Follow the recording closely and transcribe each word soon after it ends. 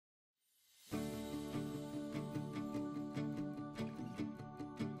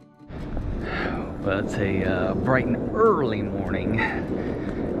Well, it's a bright and early morning.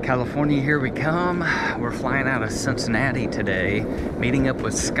 California, here we come. We're flying out of Cincinnati today, meeting up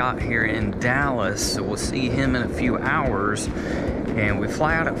with Scott here in Dallas. So we'll see him in a few hours. And we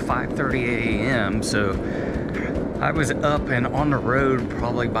fly out at 5:30 a.m. So I was up and on the road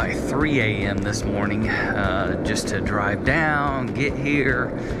probably by 3 a.m. this morning, just to drive down, get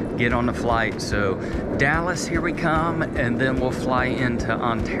here, get on the flight. So Dallas, here we come, and then we'll fly into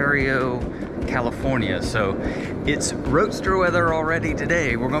Ontario, California. So it's roadster weather already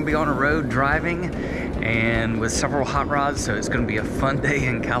today. We're going to be on a road driving and with several hot rods, so it's going to be a fun day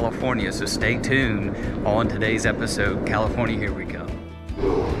in California. So stay tuned on today's episode. California, here we go.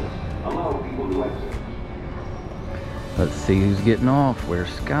 Let's see who's getting off. Where's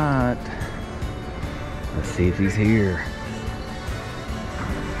Scott? Let's see if he's here.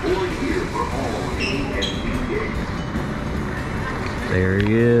 There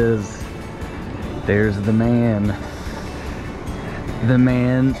he is. There's the man. The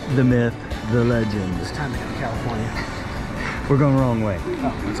man, the myth, the legend. It's time to go to California. We're going the wrong way.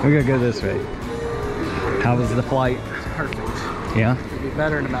 Oh, we're gonna go this way. How was the flight? It's perfect. Yeah? It'll be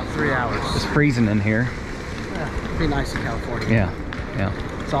better in about 3 hours. It's freezing in here. Yeah, it'll be nice in California. Yeah.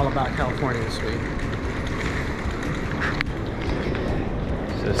 It's all about California this week.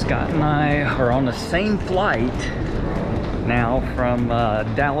 So Scott and I are on the same flight now from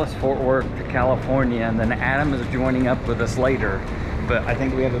Dallas, Fort Worth to California, and then Adam is joining up with us later. But I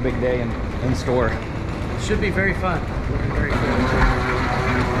think we have a big day in store. It should be very fun. Looking very good.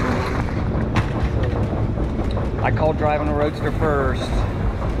 I called driving a Roadster first.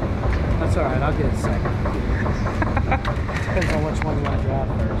 That's all right. I'll get it second. Depends on which one you want to drive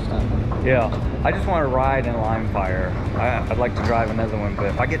first. Yeah, I just want to ride in Lime Fire. I'd like to drive another one, but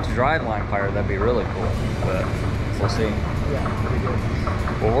if I get to drive Lime Fire, that'd be really cool. But we'll see. Yeah, pretty good.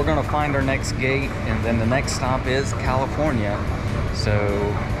 Well, we're gonna find our next gate, and then the next stop is California. So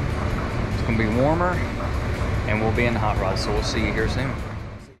it's gonna be warmer, and we'll be in the hot rod. So we'll see you here soon.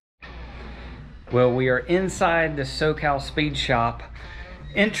 Well, we are inside the SoCal Speed Shop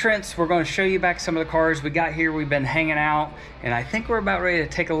entrance. We're going to show you back some of the cars we got here. We've been hanging out, and I think we're about ready to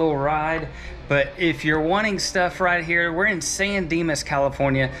take a little ride. But if you're wanting stuff right here, we're in San Dimas,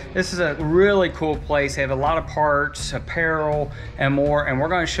 California. This is a really cool place. They have a lot of parts, apparel, and more, and we're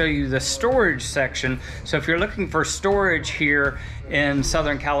going to show you the storage section. So if you're looking for storage here in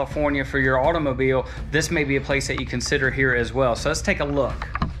Southern California for your automobile, this may be a place that you consider here as well. So let's take a look.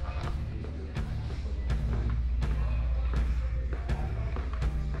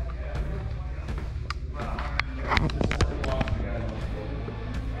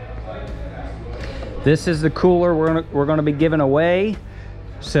 This is the cooler we're going to be giving away.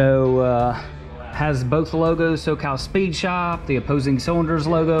 So has both logos, SoCal Speed Shop, the Opposing Cylinders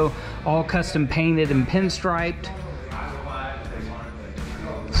logo, all custom painted and pinstriped.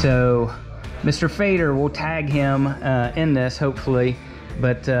 So Mr. Fader, we'll tag him in this hopefully,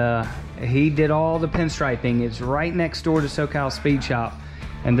 but he did all the pinstriping. It's right next door to SoCal Speed Shop.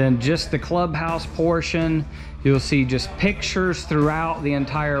 And then just the clubhouse portion, you'll see just pictures throughout the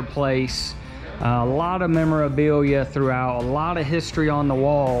entire place. A lot of memorabilia throughout, a lot of history on the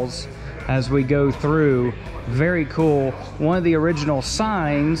walls as we go through. Very cool. One of the original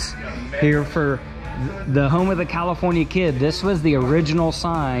signs here for the home of the California Kid. This was the original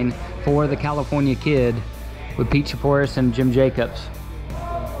sign for the California Kid with Pete Chaporis and Jim Jacobs.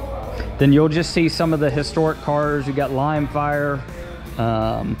 Then you'll just see some of the historic cars. You got Lime Fire,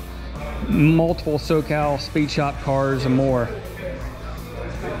 multiple SoCal Speed Shop cars, and more.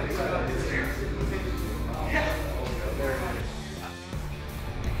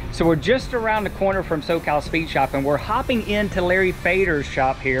 So we're just around the corner from SoCal Speed Shop, and we're hopping into Larry Fader's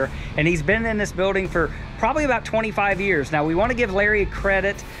shop here, and he's been in this building for probably about 25 years. Now we want to give Larry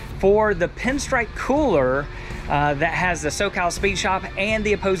credit for the pinstripe cooler that has the SoCal Speed Shop and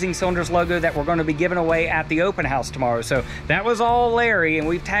the Opposing Cylinders logo that we're going to be giving away at the open house tomorrow. So that was all Larry, and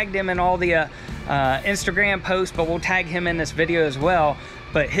we've tagged him in all the Instagram posts, but we'll tag him in this video as well.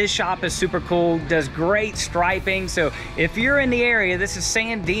 But his shop is super cool, does great striping. So if you're in the area, this is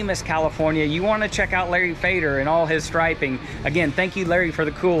San Dimas, California, you want to check out Larry Fader and all his striping. Again, thank you, Larry, for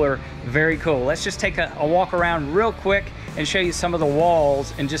the cooler. Very cool. Let's just take a walk around real quick and show you some of the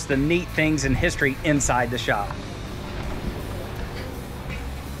walls and just the neat things and history inside the shop.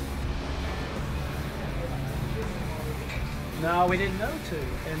 No, we didn't know to.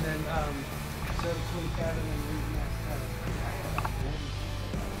 And then so between Kevin and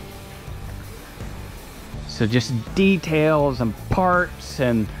So just details and parts,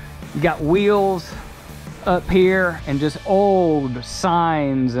 and you got wheels. up here, and just old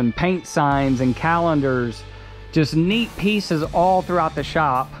signs and paint signs and calendars, just neat pieces all throughout the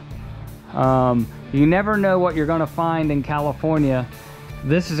shop. You never know what you're gonna find in California.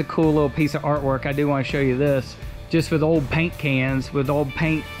 This is a cool little piece of artwork. I do want to show you this, just with old paint cans with old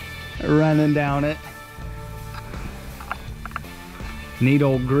paint running down it. Neat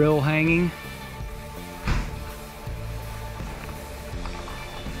old grill hanging.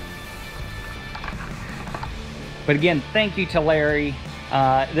 But again, thank you to Larry.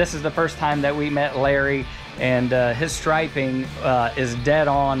 This is the first time that we met Larry, and his striping is dead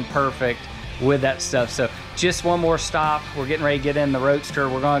on perfect with that stuff. So just one more stop. We're getting ready to get in the Roadster.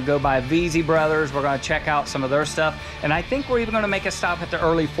 We're gonna go by VZ Brothers. We're gonna check out some of their stuff. And I think we're even gonna make a stop at the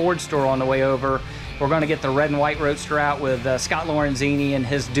early Ford store on the way over. We're gonna get the red and white Roadster out with Scott Lorenzini and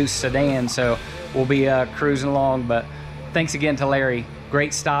his Deuce sedan. So we'll be cruising along, but thanks again to Larry.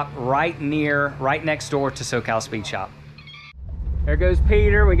 Great stop right next door to SoCal Speed Shop. There goes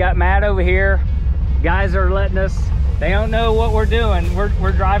Peter. We got Matt over here. Guys are letting us, they don't know what we're doing.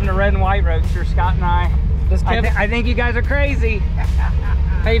 We're driving a red and white Roadster, Scott and I. I think you guys are crazy.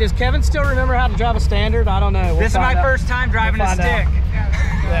 Hey, does Kevin still remember how to drive a standard? I don't know. This is my first time driving a stick.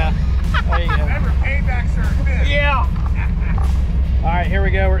 Yeah. There you go. Remember, paybacks are a bitch. Yeah. All right, here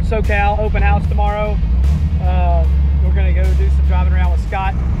we go. We're at SoCal, open house tomorrow. We're gonna go do some driving around with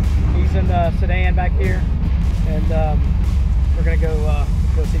Scott. He's in the sedan back here, and we're gonna go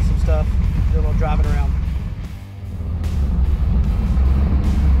see some stuff, do a little driving around.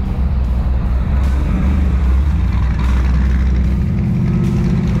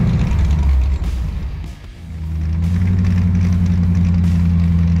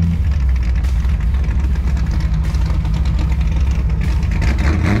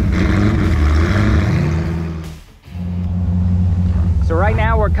 So right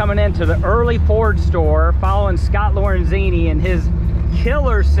now we're coming into the early Ford store, following Scott Lorenzini and his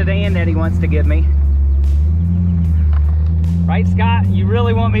killer sedan that he wants to give me. Right, Scott? You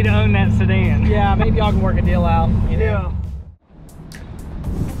really want me to own that sedan? Yeah, maybe y'all can work a deal out. You know?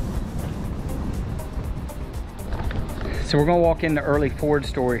 Yeah. So we're gonna walk in the early Ford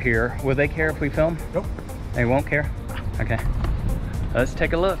store here. Will they care if we film? Nope. They won't care? Okay. Let's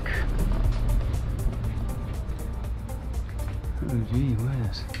take a look. Oh gee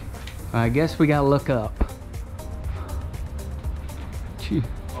whiz. I guess we gotta look up. Gee.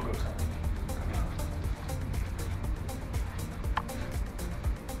 I'll go.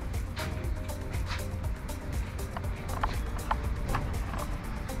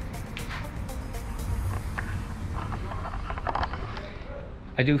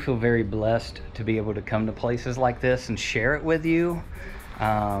 I do feel very blessed to be able to come to places like this and share it with you.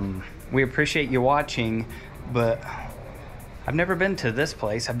 We appreciate you watching, but I've never been to this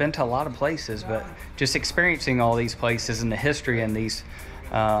place. I've been to a lot of places, but just experiencing all these places and the history in these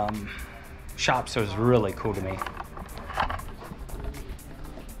shops was really cool to me.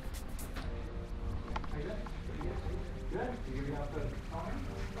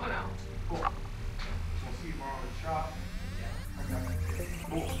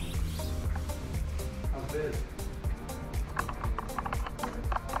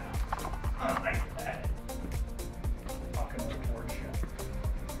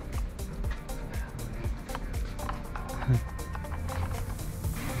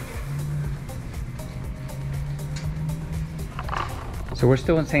 So we're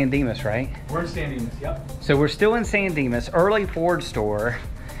still in San Dimas, right? We're in San Dimas, yep. So we're still in San Dimas, early Ford store.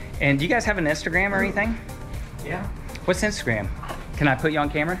 And do you guys have an Instagram or anything? Yeah. What's Instagram? Can I put you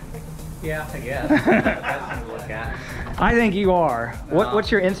on camera? Yeah, I guess. That's something to look at. I think you are. What's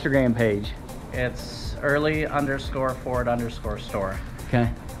your Instagram page? It's early_Ford_store.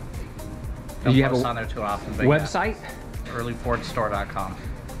 Okay. Don't you have post a on there too often, but website? Yeah, earlyfordstore.com.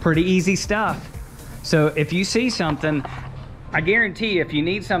 Pretty easy stuff. So if you see something, I guarantee if you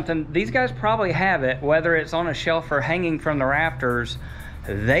need something, these guys probably have it, whether it's on a shelf or hanging from the rafters.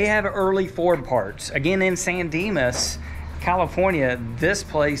 They have early Ford parts. Again, in San Dimas, California, this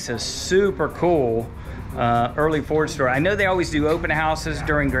place is super cool. Early Ford store. I know they always do open houses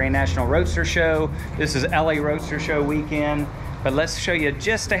during Grand National Roadster Show. This is LA Roadster Show weekend, but let's show you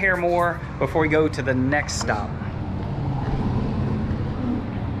just a hair more before we go to the next stop.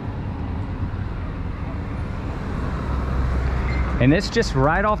 And it's just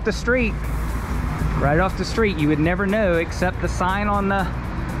right off the street. Right off the street. You would never know except the sign on the,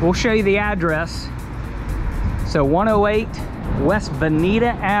 we'll show you the address. So 108 West Bonita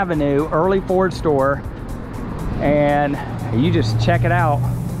Avenue, early Ford store. And you just check it out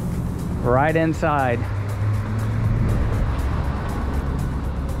right inside.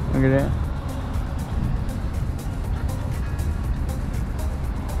 Look at that.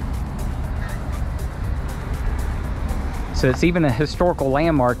 So it's even a historical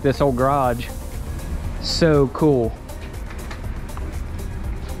landmark, this old garage. So cool.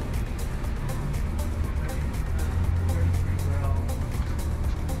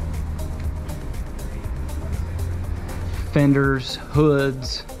 Fenders,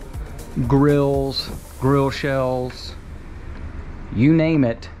 hoods, grills, grill shells, you name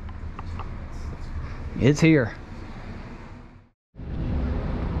it, it's here. All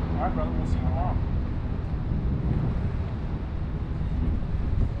right, brother, we'll see you tomorrow.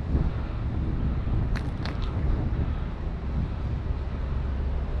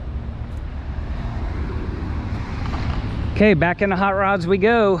 Okay, back in the hot rods we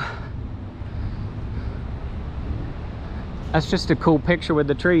go. That's just a cool picture with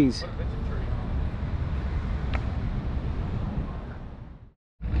the trees.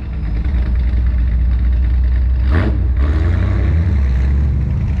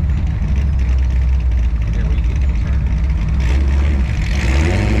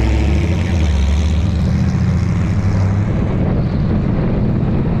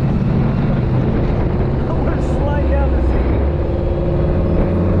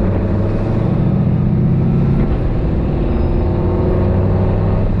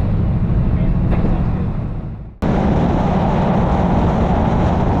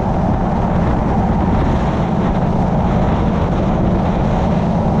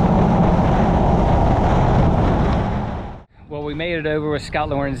 Over with Scott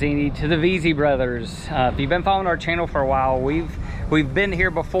Lorenzini to the VZ Brothers. If you've been following our channel for a while, we've been here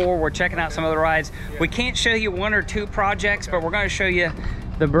before. We're checking out some of the rides. We can't show you one or two projects, but we're going to show you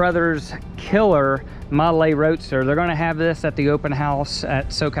the brothers' killer Model A Roadster. They're going to have this at the open house at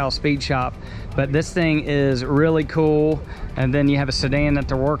SoCal Speed Shop, but this thing is really cool. And then you have a sedan that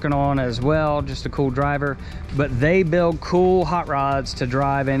they're working on as well, just a cool driver. But they build cool hot rods to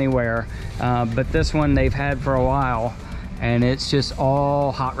drive anywhere. But this one they've had for a while, and it's just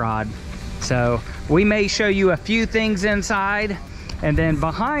all hot rod. So we may show you a few things inside, and then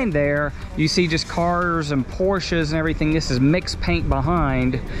behind there you see just cars and Porsches and everything. This is mixed paint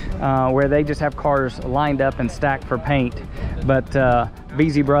behind, where they just have cars lined up and stacked for paint. But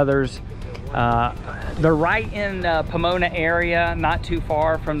VZ Brothers, they're right in the Pomona area, not too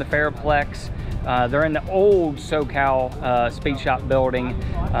far from the Fairplex. They're in the old SoCal Speed Shop building,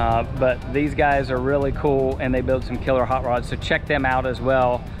 but these guys are really cool and they build some killer hot rods. So check them out as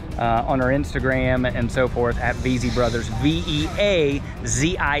well on our Instagram and so forth at VZ Brothers, V-E-A-Z-I-E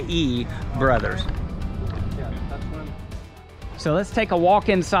Brothers. So let's take a walk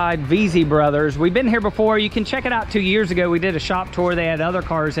inside VZ Brothers. We've been here before. You can check it out 2 years ago. We did a shop tour. They had other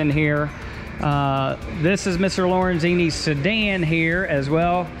cars in here. This is Mr. Lorenzini's sedan here as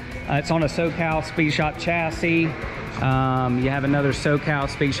well. It's on a SoCal Speed Shop chassis. You have another SoCal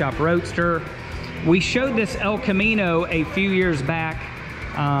Speed Shop Roadster. We showed this El Camino a few years back.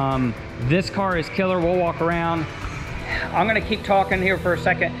 This car is killer. We'll walk around. I'm gonna keep talking here for a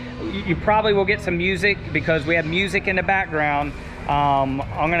second. You probably will get some music because we have music in the background. I'm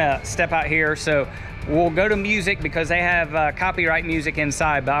gonna step out here. So we'll go to music because they have copyright music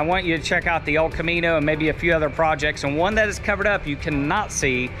inside, but I want you to check out the El Camino and maybe a few other projects, and one that is covered up you cannot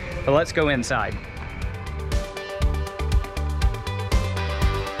see, but let's go inside.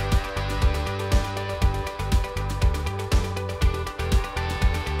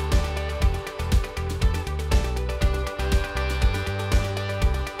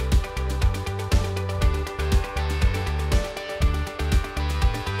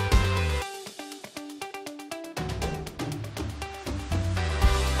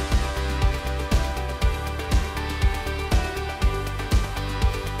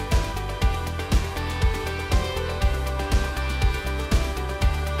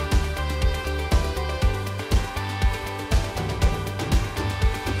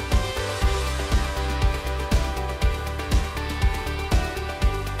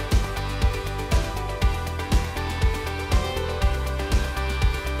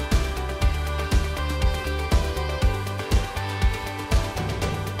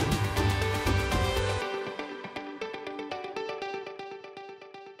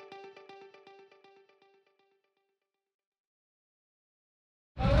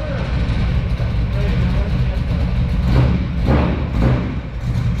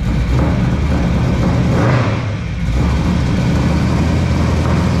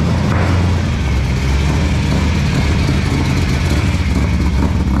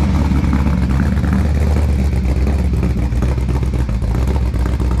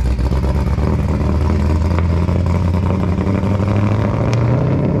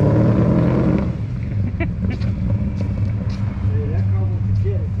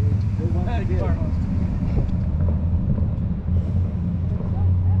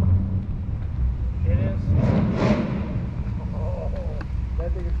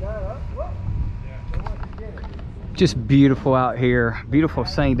 Just beautiful out here. Beautiful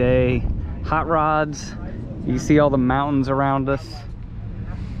sunny day. Hot rods. You see all the mountains around us.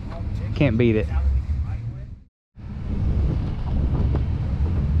 Can't beat it.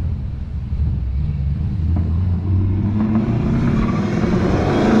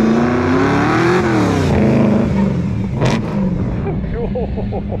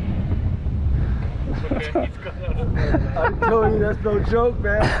 I'm telling you, that's no joke,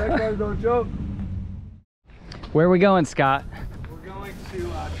 man. That guy's no joke. Where are we going, Scott? We're going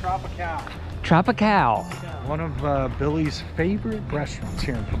to Tropical. Tropical. One of Billy's favorite restaurants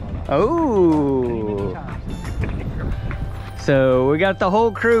here in Pomona. Oh. So we got the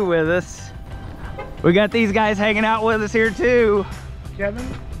whole crew with us. We got these guys hanging out with us here too. Kevin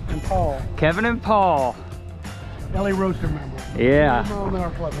and Paul. Kevin and Paul. LA Roadster member. Yeah. 200 mile an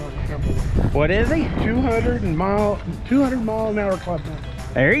hour club member. What is he? 200 mile an hour club member.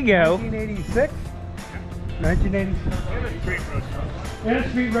 There you go. 1986. 1986. In a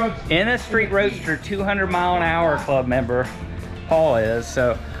street roadster. In a street roadster, 200 mile an hour club member, Paul is.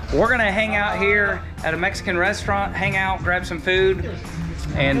 So we're gonna hang out here at a Mexican restaurant, hang out, grab some food,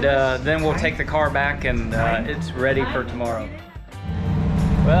 and then we'll take the car back and it's ready for tomorrow.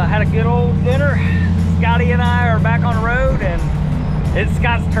 Well, I had a good old dinner. Scotty and I are back on the road, and it's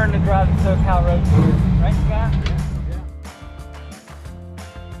Scott's turn to drive the SoCal Roadster. Right, Scott?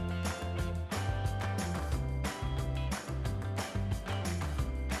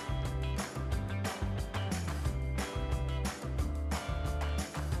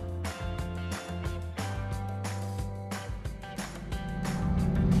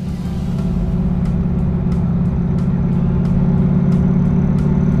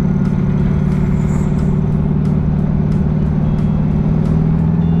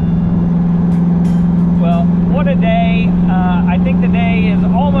 What a day. I think the day is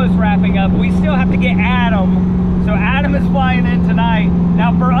almost wrapping up. We still have to get Adam. So Adam is flying in tonight.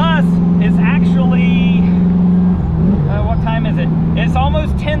 Now for us, it's actually, what time is it? It's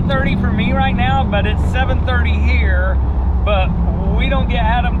almost 10:30 for me right now, but it's 7:30 here. But we don't get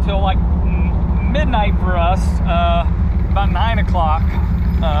Adam till like midnight for us, about 9 o'clock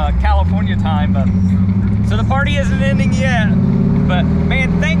California time. But so the party isn't ending yet. But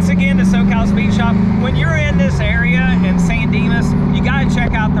man, thanks again to SoCal Speed Shop. When you're in this area in San Dimas, you gotta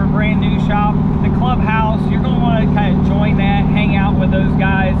check out their brand new shop, the clubhouse. You're gonna wanna kind of join that, hang out with those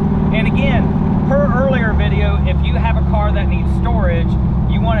guys. And again, per earlier video, if you have a car that needs storage,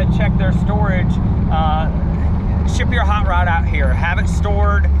 you wanna check their storage. Ship your hot rod out here, have it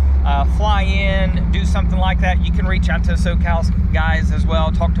stored, fly in, do something like that. You can reach out to SoCal guys as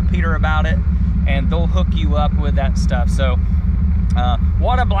well, talk to Peter about it, and they'll hook you up with that stuff. So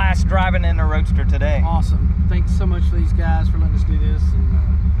what a blast driving in the Roadster today. Awesome. Thanks so much for these guys for letting us do this,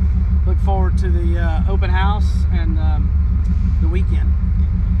 and look forward to the open house and the weekend.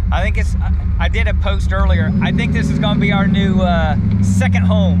 I think I did a post earlier. I think this is going to be our new second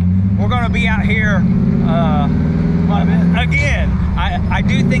home. We're going to be out here again. I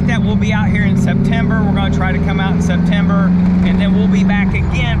do think that we'll be out here in September. We're going to try to come out in September, and then we'll be back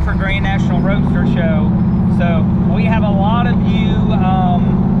again for Grand National Roadster Show. So we have a lot of you,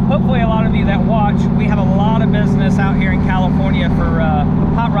 hopefully a lot of you that watch, we have a lot of business out here in California for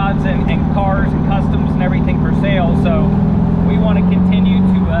hot rods and cars and customs and everything for sale. So we want to continue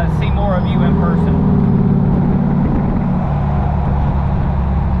to see more of you in person.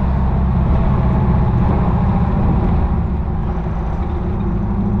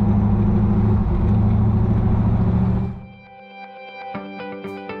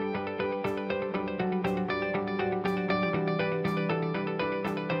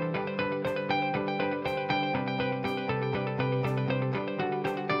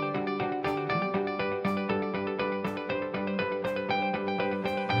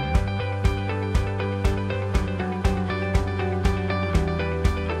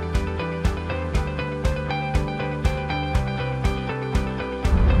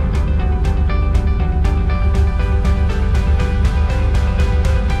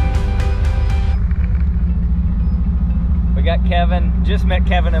 Kevin, just met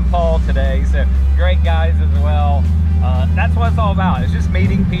Kevin and Paul today, so great guys as well. That's what it's all about. It's just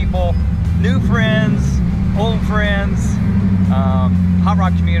meeting people, new friends, old friends. Hot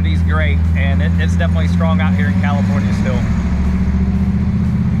rod community is great, and it's definitely strong out here in California still.